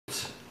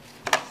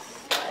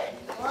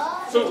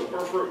Soup or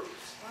fruit?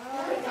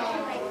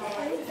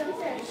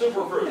 Soup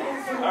or fruit?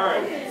 All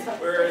right.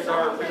 Where is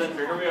our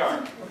presenter? Here we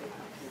are.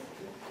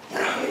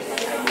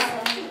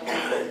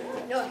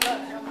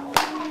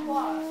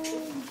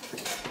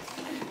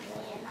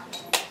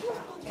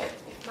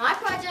 My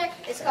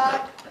project is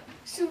called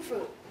soup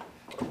fruit.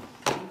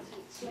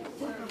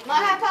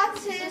 My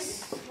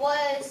hypothesis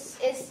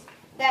is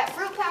that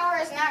fruit power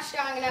is not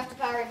strong enough to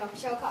power a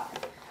milk-controlled car.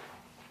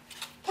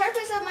 The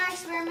purpose of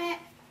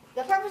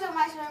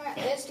my experiment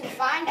is to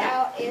find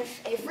out if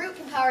a fruit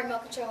can power a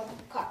milk-controlled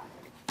car.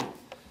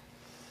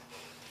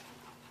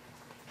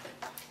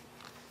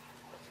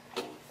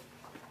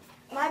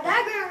 My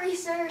background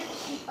research,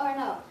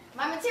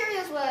 my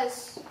materials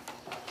was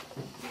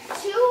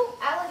 2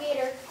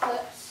 alligator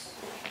clips,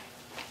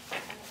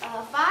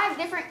 5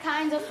 different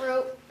kinds of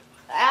fruit,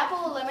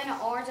 apple, a lemon, an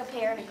orange, a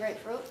pear, and a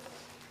grapefruit,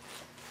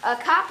 a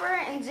copper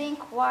and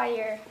zinc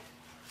wire.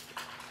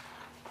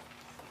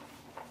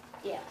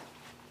 Yeah.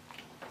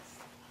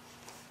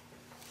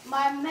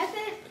 My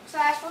method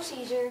 /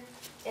 procedure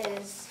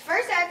is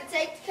first I have to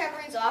take the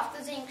coverings off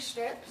the zinc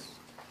strips,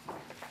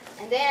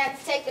 and then I have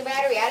to take the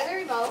battery out of the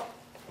remote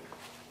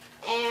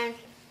and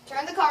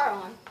turn the car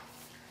on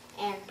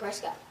and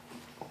press go.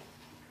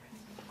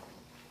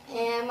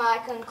 And my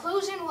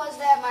conclusion was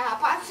that my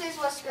hypothesis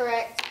was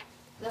correct.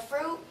 The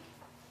fruit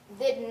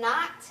did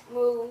not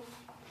move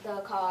the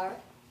car,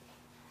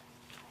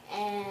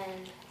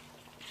 and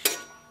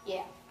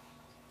yeah,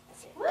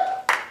 that's it.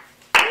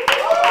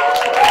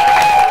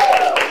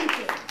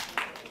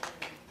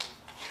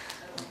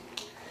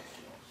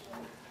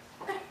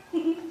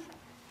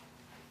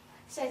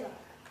 Say something.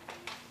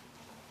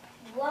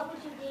 What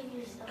would you give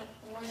yourself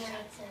 1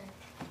 out of 10?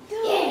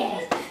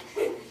 Yeah.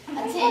 A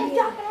 10.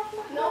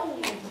 No.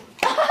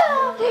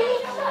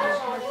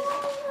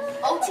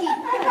 OT.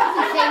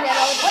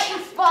 What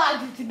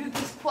inspired you to do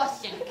this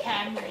question,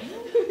 Cameron?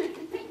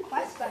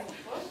 Because I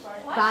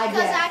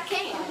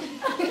can.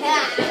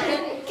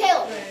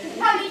 Kill.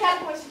 How many type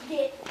of questions you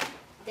get?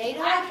 They I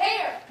don't don't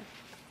care.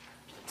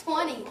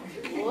 20.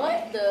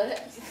 What the?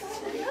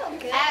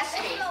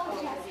 Ask me.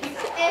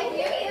 If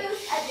you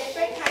use a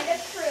different kind of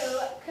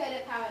fruit, could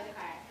it power the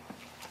car?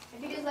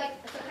 If you use like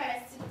some kind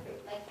of super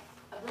fruit, like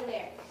a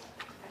blueberry.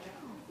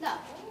 No.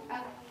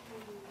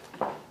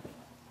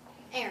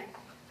 Aaron.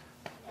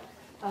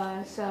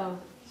 So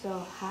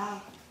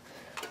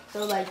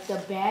like the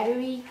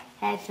battery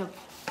had to,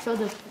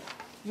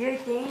 your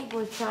thing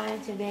was trying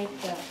to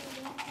make the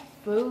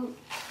fruit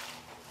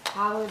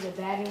power the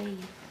battery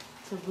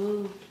to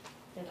move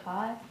the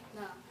car?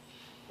 No.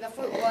 The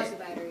fruit was the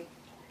battery.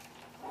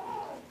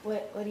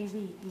 What do you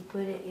mean? You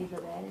put it in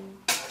the battery?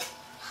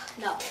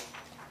 No.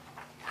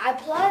 I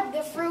plugged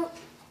the fruit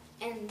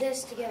and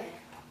this together.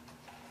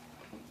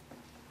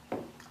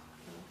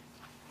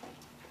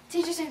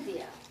 Teacher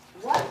Cynthia.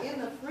 What in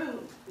the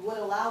fruit would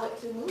allow it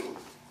to move?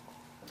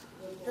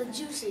 The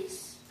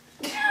juices.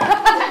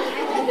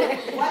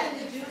 What in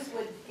the juice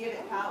would give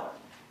it power?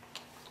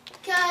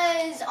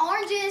 Because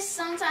oranges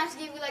sometimes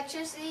give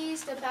electricity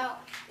to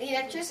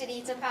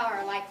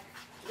power like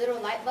little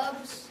light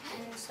bulbs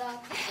and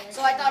stuff.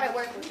 So I thought it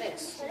worked with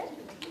this.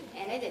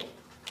 And it did.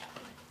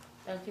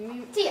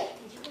 Tia.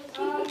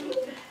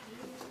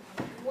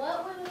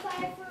 What were the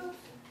 5 fruits?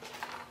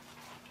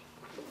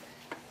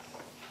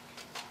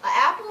 An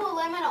apple, a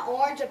lemon, an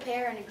orange, a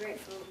pear, and a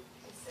grapefruit.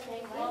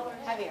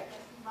 Javier.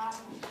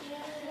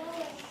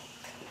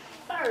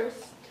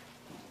 First,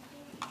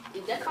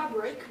 did that car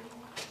break?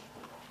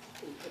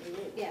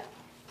 Yeah.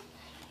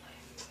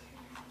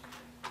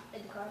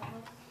 In the car?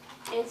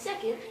 And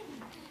second,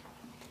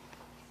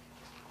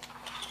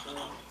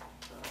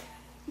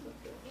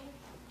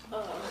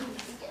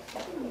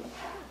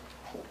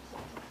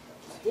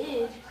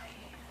 did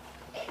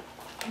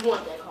you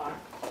want that car?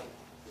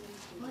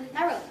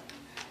 Not really.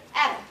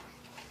 Adam.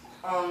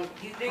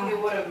 Do you think it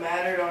would have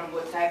mattered on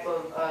what type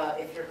of,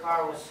 if your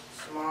car was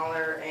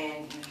smaller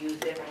and you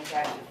used different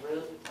types of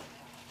fruit?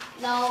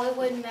 No, it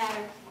wouldn't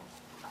matter.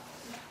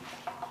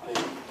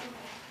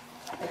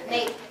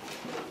 Nate.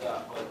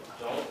 Yeah, but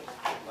don't,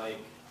 like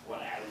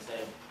what Adam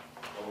said,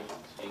 don't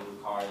bigger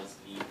cars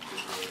need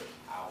bigger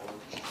hours.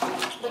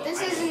 But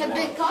this isn't a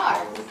big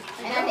car.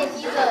 And I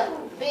didn't use a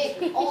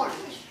big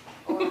orange.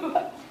 So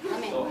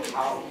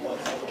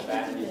what type of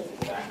batteries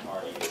does that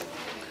car use?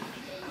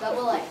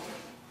 Double A.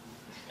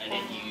 And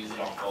then you use it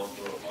on both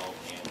the remote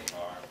and the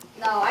car.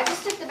 No, I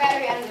just took the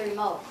battery out of the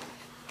remote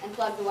and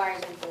plugged the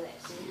wires into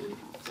this. So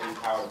you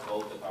powered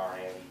both the car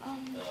and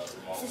the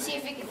remote. To see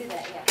if it could do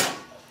that, yeah.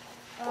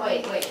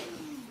 Wait.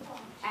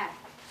 Adam.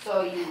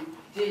 So you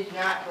did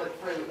not put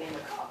fruit in the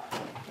car?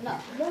 No.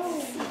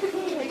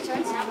 Pretty sure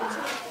it's not.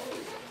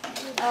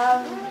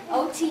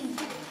 OT.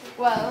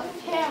 Well,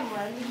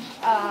 Cameron,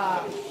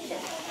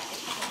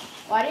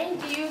 why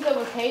didn't you use a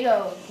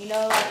potato? You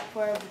know, like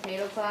for a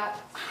potato clock?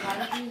 Why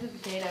didn't you use a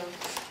potato?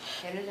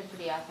 Potatoes are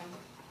pretty awesome.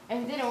 If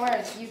it didn't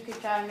work, you could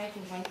try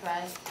making french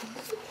fries.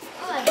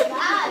 Oh my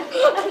god.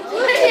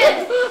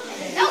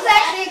 That was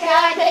actually a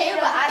good idea,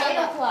 but I don't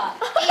know. Potato clock.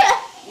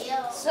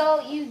 Yeah.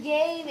 So you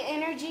gave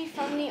energy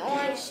from the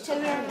orange to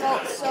the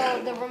remote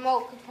so the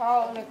remote could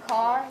power the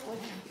car?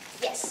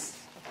 Yes.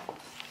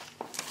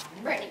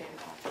 Brittany.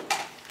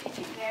 Did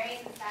you vary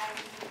the size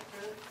of the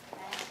fruit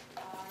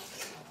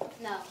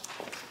that No.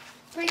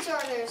 Pretty sure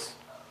there's,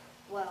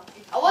 well,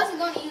 I wasn't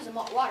going to use a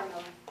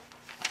watermelon.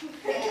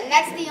 And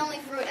that's the only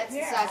fruit that's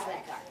the size of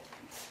that car.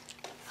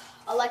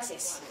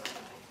 Alexis.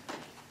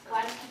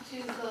 why did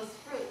you choose those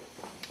fruits?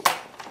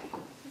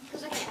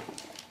 Because I can.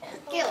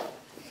 Caleb.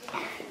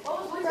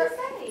 What was your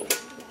say?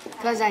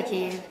 Because I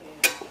can.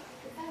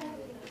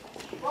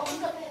 What was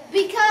the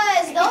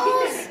Because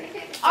those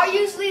are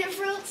usually the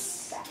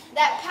fruits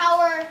that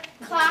power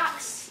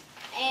clocks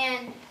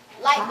and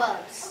light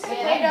bulbs.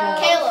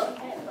 Caleb.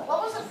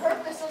 what was the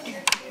purpose of your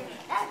experiment?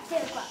 At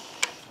 10 o'clock.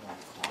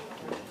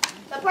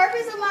 The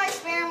purpose of my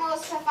experiment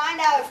was to find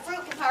out if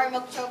fruit can power a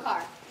milk control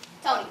car.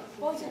 Tony.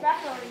 What was your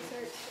background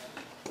research?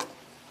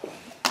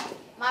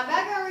 My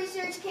background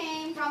research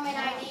came from an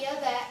idea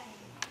that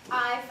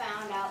I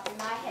found out in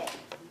my head.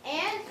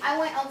 And I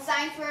went on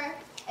Science for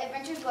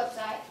Adventures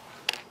website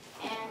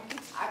and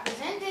I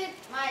presented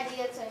my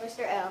idea to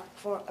Mr. L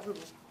for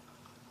approval.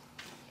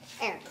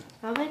 Aaron.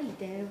 How many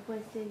data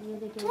points did you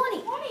get?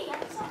 20.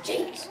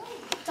 Jeez.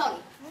 Tony.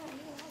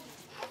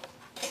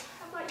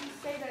 How about you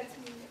say that to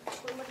me?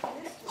 We're looking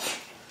at this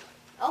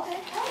one. Okay.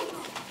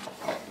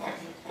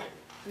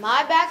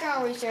 My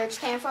background research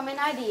came from an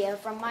idea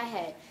from my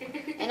head,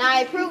 and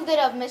I approved it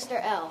of Mr.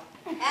 L.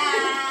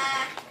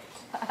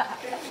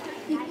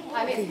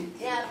 I mean,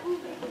 yeah.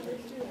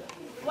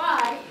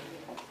 Why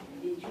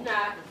did you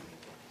not?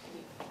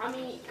 I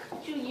mean,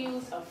 could you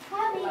use a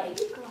like?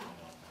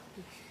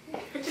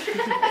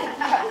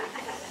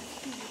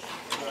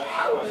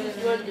 What was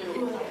you gonna do?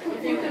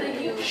 If you could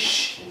have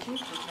used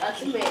a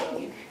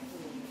tomato,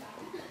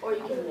 or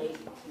you could have made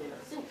tomato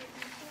soup.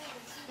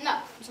 No,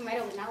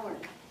 tomato would not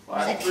work.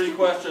 Last 3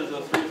 questions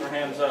with 3 for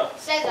hands up.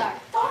 Cesar.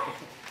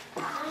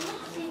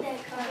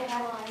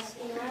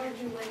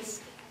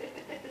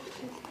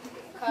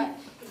 Cut.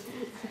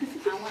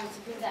 I wanted to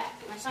do that.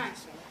 My science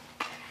fair.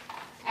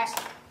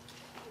 Ashley.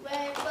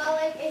 Well,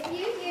 like, if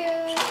you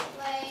use,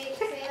 like,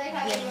 say, like,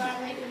 how you want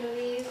to make a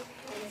movie,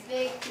 this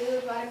big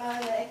tube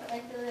watermelon, they put,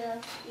 like, the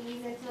little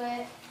E's into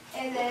it,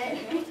 and then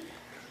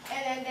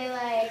they,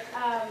 like,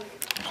 how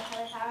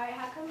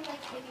come,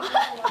 like, if you put the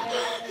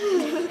watermelon,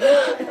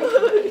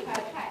 like,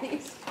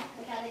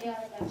 how they do all,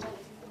 like, that movie.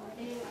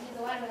 They do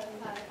the watermelon in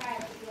powder pie,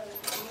 like, you know,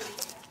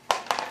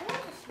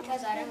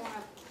 Because I didn't want to.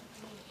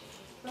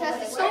 Because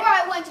the store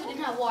I went to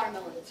didn't have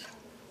watermelons.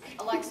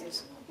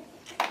 Alexis.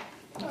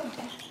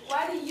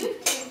 why do you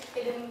think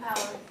it didn't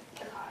power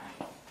the car?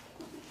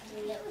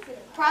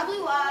 Probably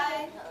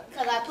why?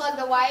 Because I plugged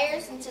the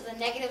wires into the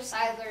negative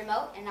side of the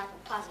remote and not the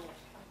positive.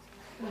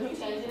 Would you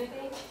change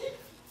anything?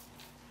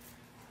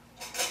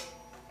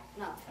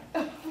 No.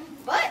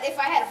 But if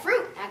I had a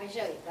fruit, I can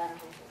show you. But I don't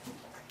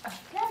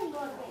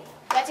have fruit.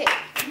 That's it.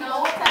 No,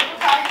 what type of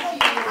car did you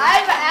use? I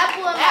have an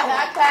apple in my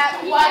backpack.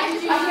 Why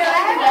did you use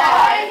that?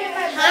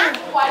 Huh?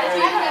 Why did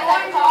you use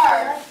that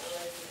car?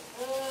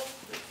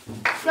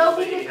 Show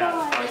me the car.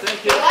 All right,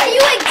 thank you. Why do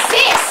you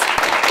exist?